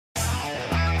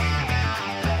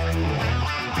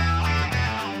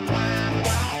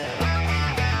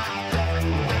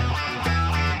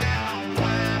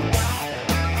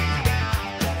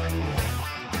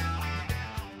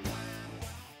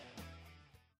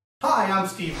Hi, I'm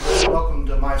Steve. Welcome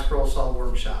to my Scroll Saw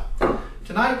Workshop.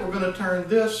 Tonight we're going to turn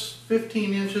this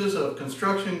 15 inches of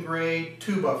construction grade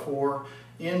 2x4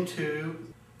 into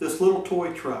this little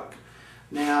toy truck.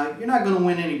 Now, you're not going to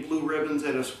win any blue ribbons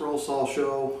at a scroll saw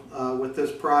show with this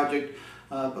project,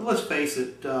 but let's face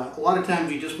it, a lot of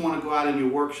times you just want to go out in your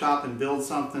workshop and build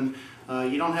something.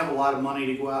 You don't have a lot of money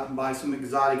to go out and buy some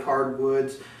exotic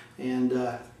hardwoods, and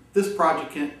this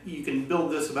project, you can build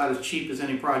this about as cheap as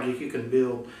any project you can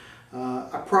build.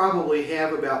 I probably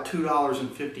have about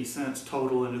 $2.50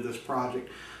 total into this project.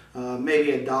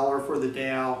 Maybe $1 for the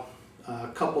dowel, a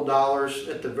couple dollars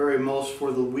at the very most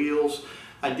for the wheels.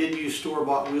 I did use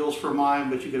store-bought wheels for mine,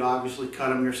 but you could obviously cut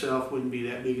them yourself, wouldn't be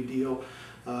that big a deal.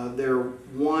 They're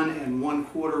 1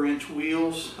 1/4 inch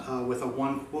wheels with a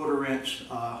 1/4 inch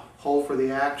hole for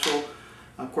the axle.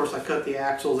 Of course, I cut the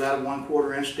axles out of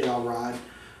 1/4 inch dowel rod.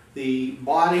 The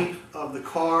body of the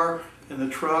car and the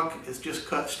truck is just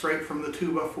cut straight from the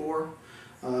 2x4.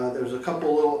 There's a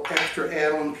couple little extra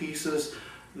add-on pieces.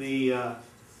 The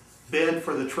bed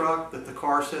for the truck that the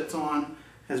car sits on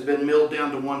has been milled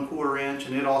down to 1/4 inch,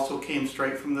 and it also came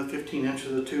straight from the 15 inch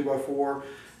of the 2x4.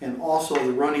 And also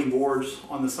the running boards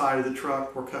on the side of the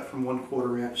truck were cut from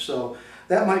 1/4 inch. So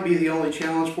that might be the only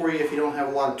challenge for you if you don't have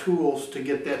a lot of tools to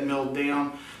get that milled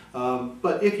down.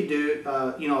 But if you do,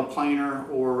 you know, a planer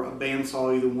or a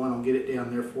bandsaw, either one will get it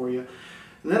down there for you.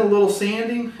 And then a little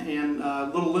sanding and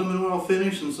a little lemon oil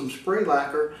finish and some spray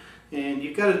lacquer, and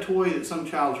you've got a toy that some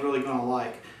child's really going to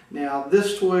like. Now,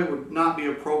 this toy would not be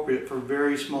appropriate for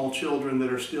very small children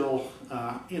that are still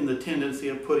in the tendency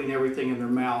of putting everything in their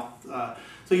mouth.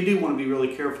 So you do want to be really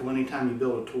careful anytime you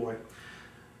build a toy.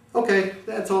 Okay,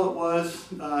 that's all it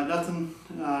was. Nothing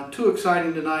too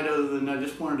exciting tonight, other than I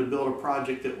just wanted to build a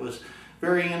project that was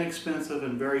very inexpensive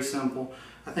and very simple.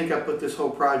 I think I put this whole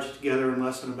project together in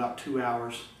less than about 2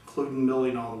 hours, including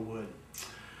milling all the wood.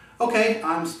 Okay,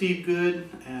 I'm Steve Good,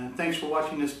 and thanks for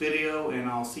watching this video, and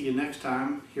I'll see you next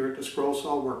time here at the Scroll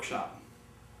Saw Workshop.